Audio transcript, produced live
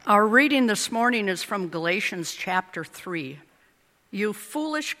Our reading this morning is from Galatians chapter 3. You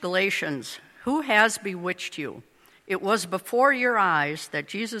foolish Galatians, who has bewitched you? It was before your eyes that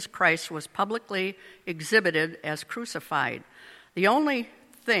Jesus Christ was publicly exhibited as crucified. The only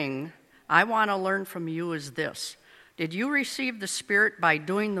thing I want to learn from you is this. Did you receive the Spirit by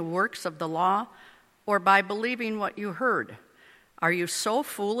doing the works of the law or by believing what you heard? Are you so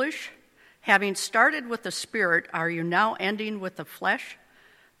foolish? Having started with the Spirit, are you now ending with the flesh?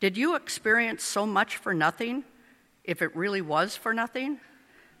 Did you experience so much for nothing, if it really was for nothing?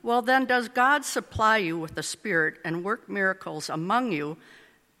 Well, then, does God supply you with the Spirit and work miracles among you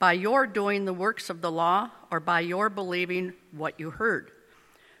by your doing the works of the law or by your believing what you heard?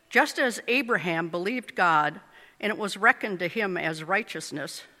 Just as Abraham believed God, and it was reckoned to him as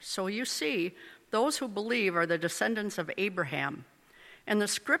righteousness, so you see, those who believe are the descendants of Abraham. And the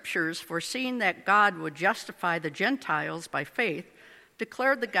Scriptures, foreseeing that God would justify the Gentiles by faith,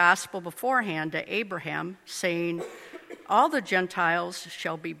 declared the gospel beforehand to Abraham, saying, all the Gentiles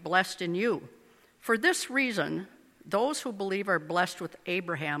shall be blessed in you. For this reason, those who believe are blessed with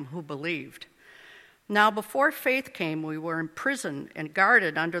Abraham who believed. Now, before faith came, we were imprisoned and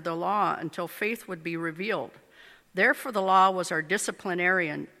guarded under the law until faith would be revealed. Therefore, the law was our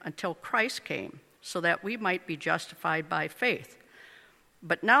disciplinarian until Christ came, so that we might be justified by faith.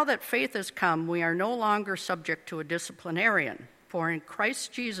 But now that faith has come, we are no longer subject to a disciplinarian. For in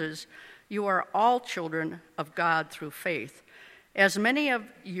Christ Jesus, you are all children of God through faith. As many of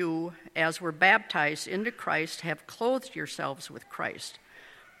you as were baptized into Christ have clothed yourselves with Christ.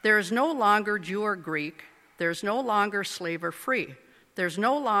 There is no longer Jew or Greek. There is no longer slave or free. There is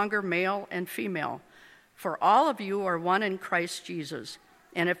no longer male and female. For all of you are one in Christ Jesus.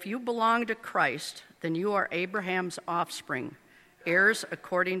 And if you belong to Christ, then you are Abraham's offspring, heirs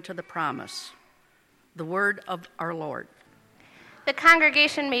according to the promise. The word of our Lord. The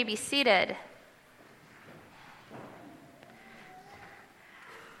congregation may be seated.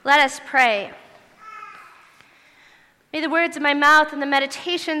 Let us pray. May the words of my mouth and the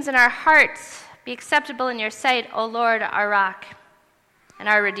meditations in our hearts be acceptable in your sight, O Lord, our rock and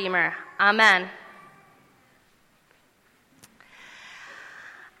our Redeemer. Amen.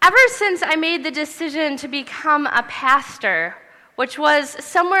 Ever since I made the decision to become a pastor, which was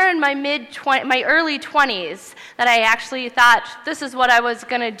somewhere in my early 20s, that I actually thought this is what I was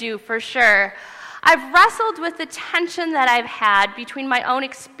going to do for sure, I've wrestled with the tension that I've had between my own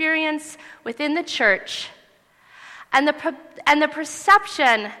experience within the church and the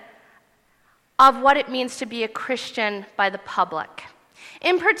perception of what it means to be a Christian by the public,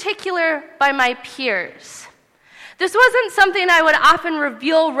 in particular by my peers. This wasn't something I would often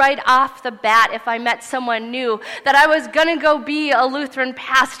reveal right off the bat if I met someone new, that I was going to go be a Lutheran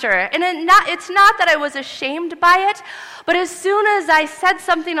pastor. And it's not that I was ashamed by it, but as soon as I said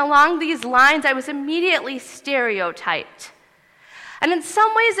something along these lines, I was immediately stereotyped. And in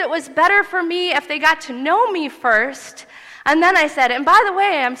some ways, it was better for me if they got to know me first, and then I said, and by the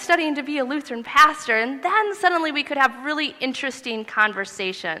way, I'm studying to be a Lutheran pastor, and then suddenly we could have really interesting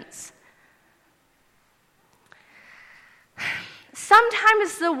conversations.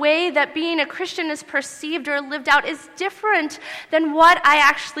 Sometimes the way that being a Christian is perceived or lived out is different than what I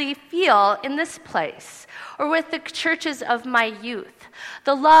actually feel in this place or with the churches of my youth.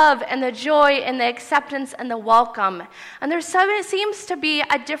 The love and the joy and the acceptance and the welcome. And there seems to be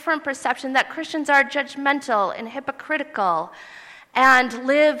a different perception that Christians are judgmental and hypocritical and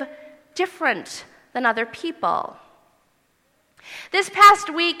live different than other people. This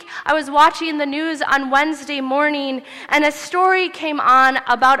past week, I was watching the news on Wednesday morning, and a story came on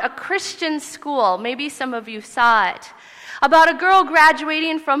about a Christian school. Maybe some of you saw it. About a girl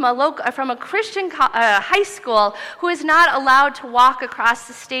graduating from a Christian high school who is not allowed to walk across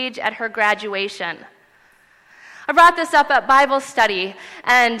the stage at her graduation. I brought this up at Bible study,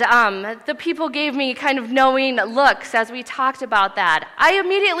 and the people gave me kind of knowing looks as we talked about that. I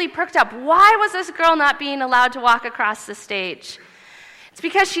immediately perked up. Why was this girl not being allowed to walk across the stage? It's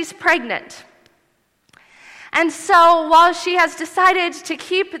because she's pregnant. And so while she has decided to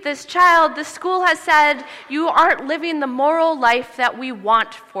keep this child, the school has said, you aren't living the moral life that we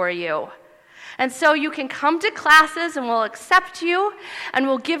want for you. And so you can come to classes and we'll accept you and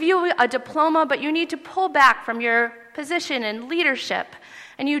we'll give you a diploma, but you need to pull back from your position in leadership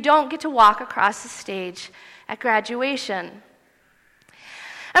and you don't get to walk across the stage at graduation.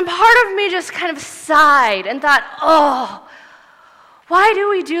 And part of me just kind of sighed and thought, oh, why do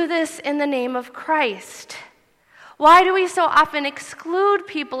we do this in the name of Christ? Why do we so often exclude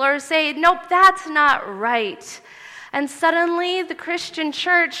people or say, nope, that's not right? And suddenly the Christian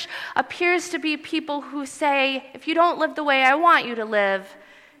church appears to be people who say, if you don't live the way I want you to live,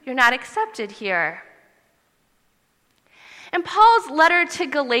 you're not accepted here. In Paul's letter to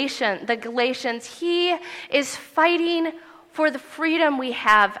the Galatians, he is fighting for the freedom we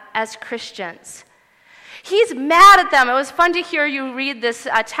have as Christians. He's mad at them. It was fun to hear you read this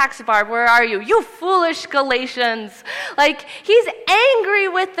text, Barb. Where are you? You foolish Galatians. Like, he's angry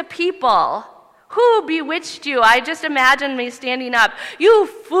with the people. Who bewitched you? I just imagine me standing up. You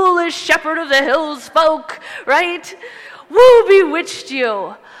foolish shepherd of the hills folk, right? Who bewitched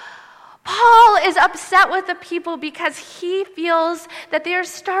you? Paul is upset with the people because he feels that they are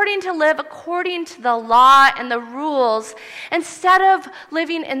starting to live according to the law and the rules instead of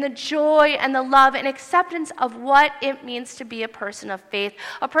living in the joy and the love and acceptance of what it means to be a person of faith,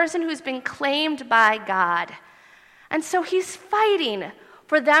 a person who's been claimed by God. And so he's fighting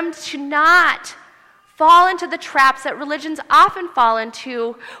for them to not fall into the traps that religions often fall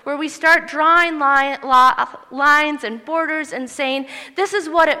into, where we start drawing lines and borders and saying, this is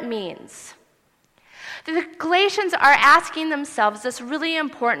what it means. The Galatians are asking themselves this really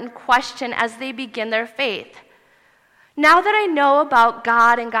important question as they begin their faith. Now that I know about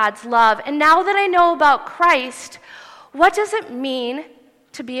God and God's love, and now that I know about Christ, what does it mean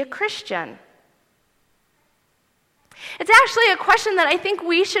to be a Christian? It's actually a question that I think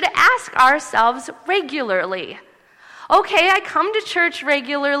we should ask ourselves regularly. Okay, I come to church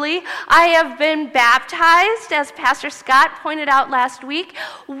regularly. I have been baptized, as Pastor Scott pointed out last week.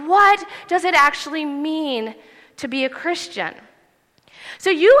 What does it actually mean to be a Christian?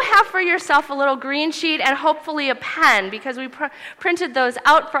 So you have for yourself a little green sheet and hopefully a pen, because we printed those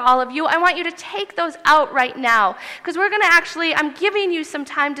out for all of you. I want you to take those out right now, because we're going to I'm giving you some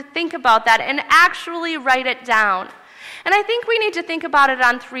time to think about that and actually write it down. And I think we need to think about it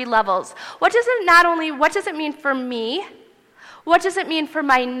on 3 levels. What does it mean for me? What does it mean for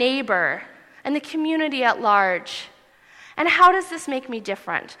my neighbor and the community at large? And how does this make me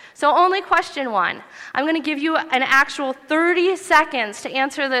different? So only question 1. I'm going to give you an actual 30 seconds to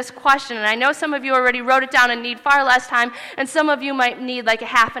answer this question. And I know some of you already wrote it down and need far less time, and some of you might need like a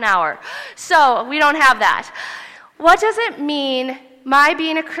half an hour. So we don't have that. What does it mean, my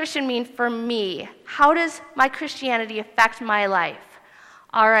being a Christian, mean for me? How does my Christianity affect my life?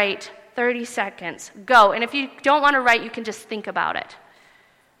 All right, 30 seconds. Go. And if you don't want to write, you can just think about it.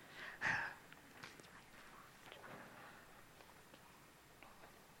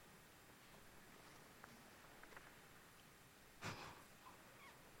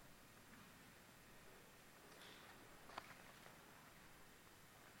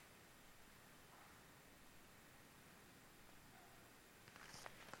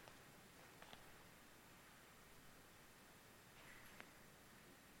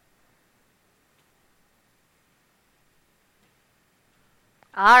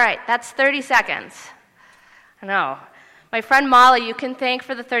 All right, that's 30 seconds. I know. My friend Molly, you can thank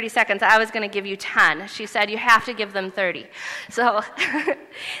for the 30 seconds. I was going to give you 10. She said you have to give them 30. So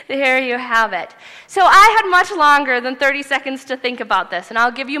there you have it. So I had much longer than 30 seconds to think about this, and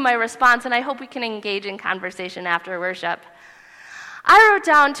I'll give you my response, and I hope we can engage in conversation after worship. I wrote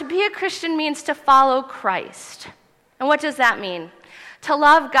down, to be a Christian means to follow Christ. And what does that mean? To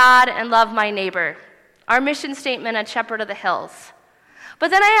love God and love my neighbor. Our mission statement at Shepherd of the Hills. But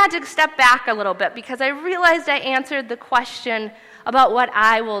then I had to step back a little bit because I realized I answered the question about what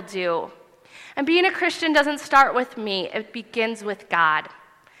I will do. And being a Christian doesn't start with me, it begins with God.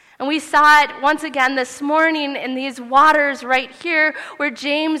 And we saw it once again this morning in these waters right here where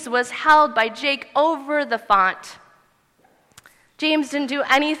James was held by Jake over the font. James didn't do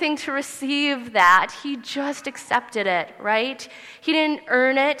anything to receive that. He just accepted it, right? He didn't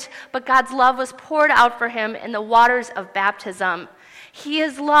earn it, but God's love was poured out for him in the waters of baptism. He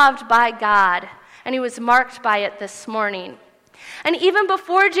is loved by God, and he was marked by it this morning. And even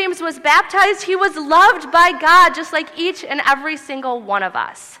before James was baptized, he was loved by God, just like each and every single one of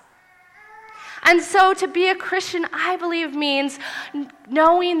us. And so to be a Christian, I believe, means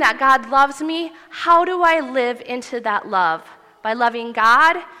knowing that God loves me. How do I live into that love? By loving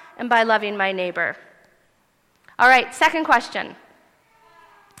God and by loving my neighbor. All right, second question.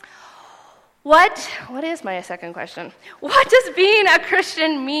 What is my second question? What does being a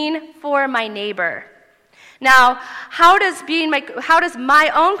Christian mean for my neighbor? Now, how does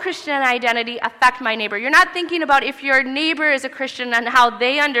my own Christian identity affect my neighbor? You're not thinking about if your neighbor is a Christian and how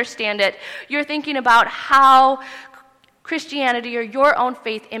they understand it. You're thinking about how Christianity or your own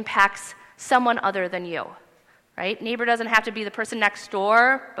faith impacts someone other than you, right? Neighbor doesn't have to be the person next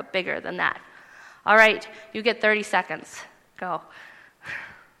door, but bigger than that. All right, you get 30 seconds. Go.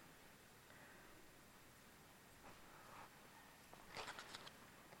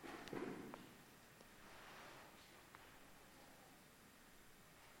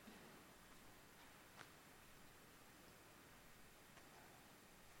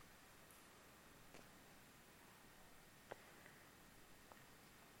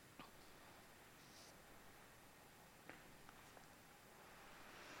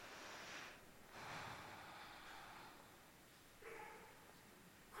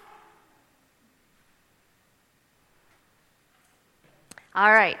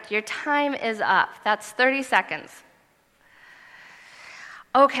 All right, your time is up. That's 30 seconds.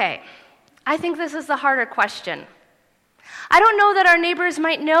 Okay, I think this is the harder question. I don't know that our neighbors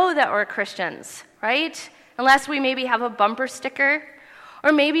might know that we're Christians, right? Unless we maybe have a bumper sticker.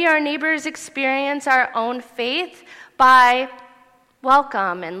 Or maybe our neighbors experience our own faith by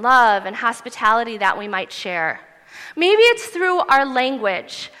welcome and love and hospitality that we might share. Maybe it's through our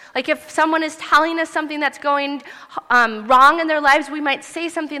language. Like if someone is telling us something that's going wrong in their lives, we might say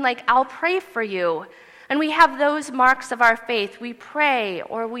something like, I'll pray for you. And we have those marks of our faith. We pray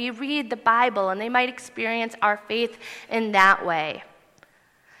or we read the Bible, and they might experience our faith in that way.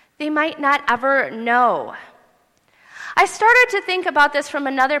 They might not ever know. I started to think about this from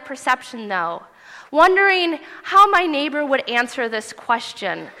another perception, though, wondering how my neighbor would answer this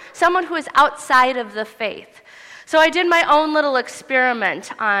question, someone who is outside of the faith. So I did my own little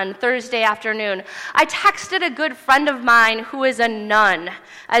experiment on Thursday afternoon. I texted a good friend of mine who is a nun,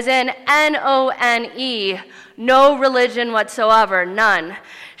 as in N-O-N-E, no religion whatsoever, none.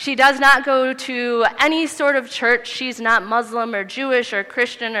 She does not go to any sort of church. She's not Muslim or Jewish or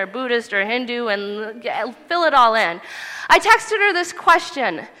Christian or Buddhist or Hindu, and fill it all in. I texted her this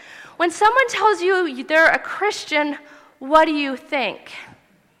question. When someone tells you they're a Christian, what do you think?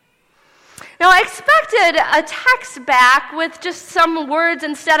 Now, I expected a text back with just some words.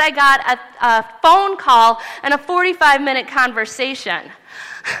 Instead, I got a phone call and a 45-minute conversation.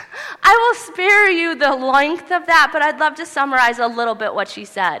 I will spare you the length of that, but I'd love to summarize a little bit what she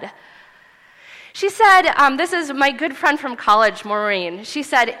said. She said, this is my good friend from college, Maureen. She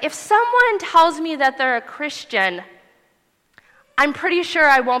said, if someone tells me that they're a Christian, I'm pretty sure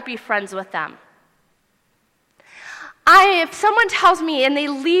I won't be friends with them. If someone tells me and they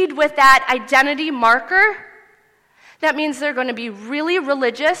lead with that identity marker, that means they're going to be really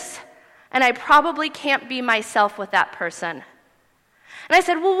religious, and I probably can't be myself with that person. And I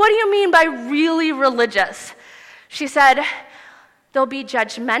said, well, what do you mean by really religious? She said, they'll be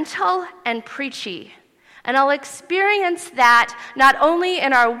judgmental and preachy. And I'll experience that not only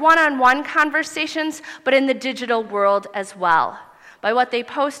in our one-on-one conversations, but in the digital world as well, by what they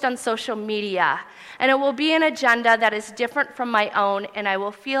post on social media. And it will be an agenda that is different from my own, and I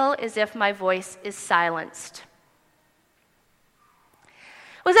will feel as if my voice is silenced.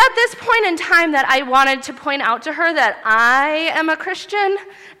 It was at this point in time that I wanted to point out to her that I am a Christian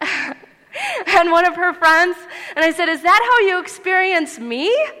and one of her friends. And I said, is that how you experience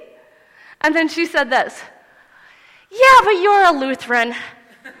me? And then she said this, yeah, but you're a Lutheran.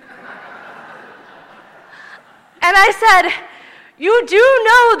 And I said, you do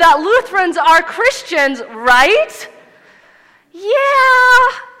know that Lutherans are Christians, right?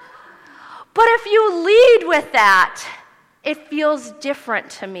 Yeah. But if you lead with that, it feels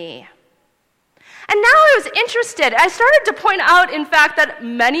different to me. And now I was interested. I started to point out, in fact, that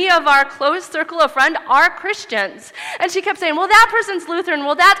many of our close circle of friends are Christians. And she kept saying, well, that person's Lutheran.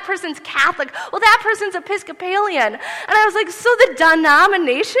 Well, that person's Catholic. Well, that person's Episcopalian. And I was like, so the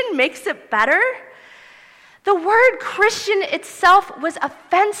denomination makes it better? The word Christian itself was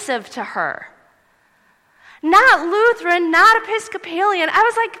offensive to her. Not Lutheran, not Episcopalian. I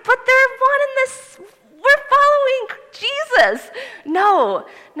was like, but they're one in this. We're following Jesus. No,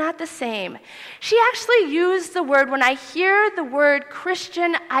 not the same. She actually used the word, when I hear the word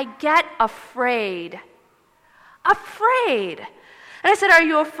Christian, I get afraid. Afraid. And I said, are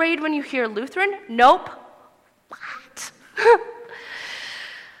you afraid when you hear Lutheran? Nope. What?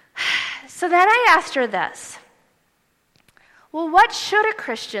 So then I asked her this. Well, what should a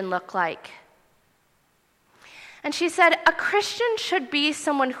Christian look like? And she said, a Christian should be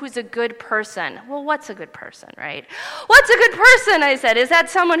someone who's a good person. Well, what's a good person, right? What's a good person, I said. Is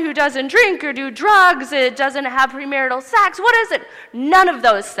that someone who doesn't drink or do drugs? It doesn't have premarital sex? What is it? None of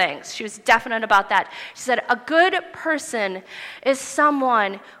those things. She was definite about that. She said, a good person is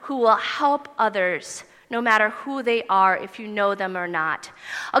someone who will help others, no matter who they are, if you know them or not.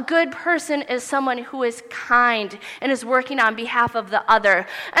 A good person is someone who is kind and is working on behalf of the other.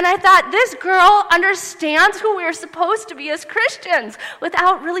 And I thought, this girl understands who we're supposed to be as Christians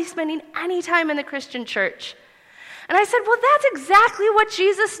without really spending any time in the Christian church. And I said, well, that's exactly what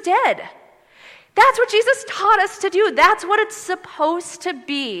Jesus did. That's what Jesus taught us to do. That's what it's supposed to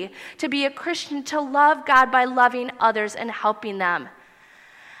be a Christian, to love God by loving others and helping them.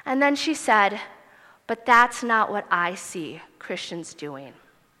 And then she said, but that's not what I see Christians doing.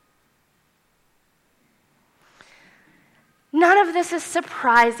 None of this is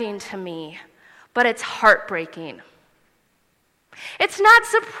surprising to me, but it's heartbreaking. It's not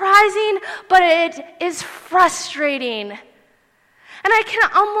surprising, but it is frustrating. And I can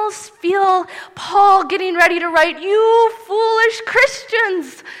almost feel Paul getting ready to write, "You foolish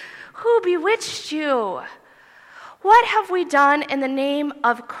Christians, who bewitched you?" What have we done in the name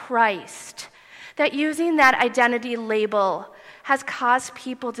of Christ that using that identity label has caused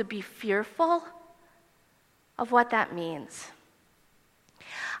people to be fearful of what that means?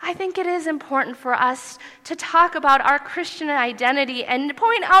 I think it is important for us to talk about our Christian identity and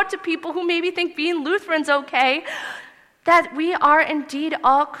point out to people who maybe think being Lutheran's okay that we are indeed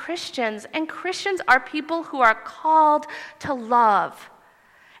all Christians, and Christians are people who are called to love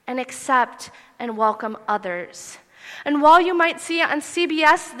and accept and welcome others. And while you might see on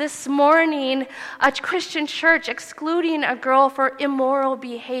CBS this morning a Christian church excluding a girl for immoral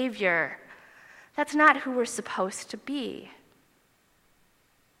behavior, that's not who we're supposed to be.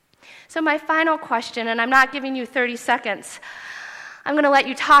 So my final question, and I'm not giving you 30 seconds, I'm going to let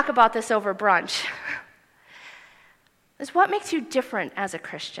you talk about this over brunch, is what makes you different as a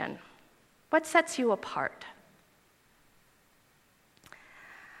Christian? What sets you apart?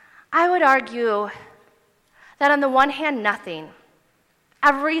 I would argue that on the one hand, nothing.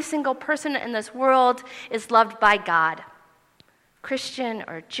 Every single person in this world is loved by God. Christian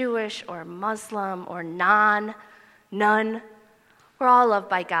or Jewish or Muslim or none, we're all loved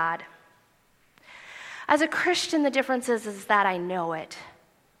by God. As a Christian, the difference is that I know it.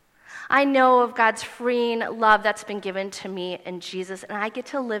 I know of God's freeing love that's been given to me in Jesus, and I get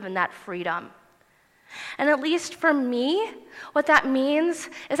to live in that freedom. And at least for me, what that means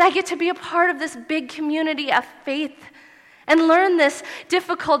is I get to be a part of this big community of faith and learn this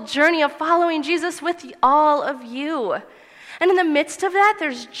difficult journey of following Jesus with all of you. And in the midst of that,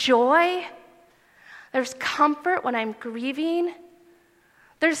 there's joy, there's comfort when I'm grieving,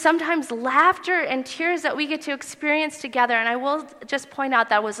 there's sometimes laughter and tears that we get to experience together. And I will just point out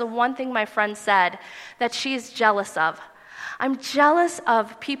that was the one thing my friend said that she's jealous of. I'm jealous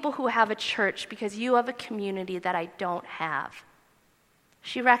of people who have a church because you have a community that I don't have.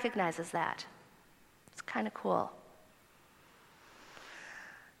 She recognizes that. It's kind of cool.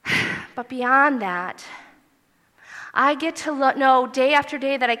 But beyond that, I get to know day after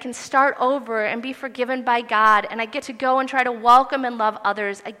day that I can start over and be forgiven by God, and I get to go and try to welcome and love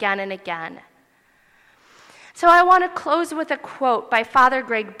others again and again. So I want to close with a quote by Father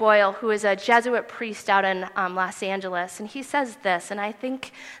Greg Boyle, who is a Jesuit priest out in Los Angeles, and he says this, and I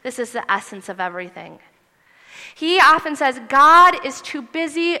think this is the essence of everything. He often says, God is too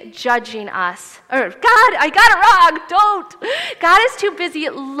busy judging us. Or, God, I got it wrong, don't. God is too busy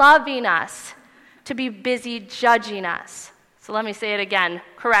loving us to be busy judging us. So let me say it again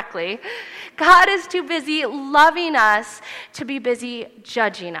correctly. God is too busy loving us to be busy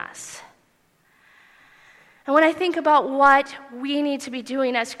judging us. And when I think about what we need to be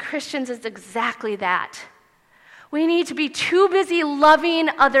doing as Christians, it's exactly that. We need to be too busy loving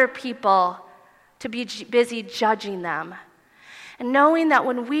other people to be busy judging them. And knowing that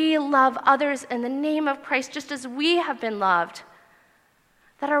when we love others in the name of Christ, just as we have been loved,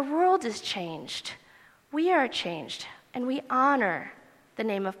 that our world is changed. We are changed, and we honor the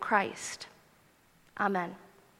name of Christ. Amen.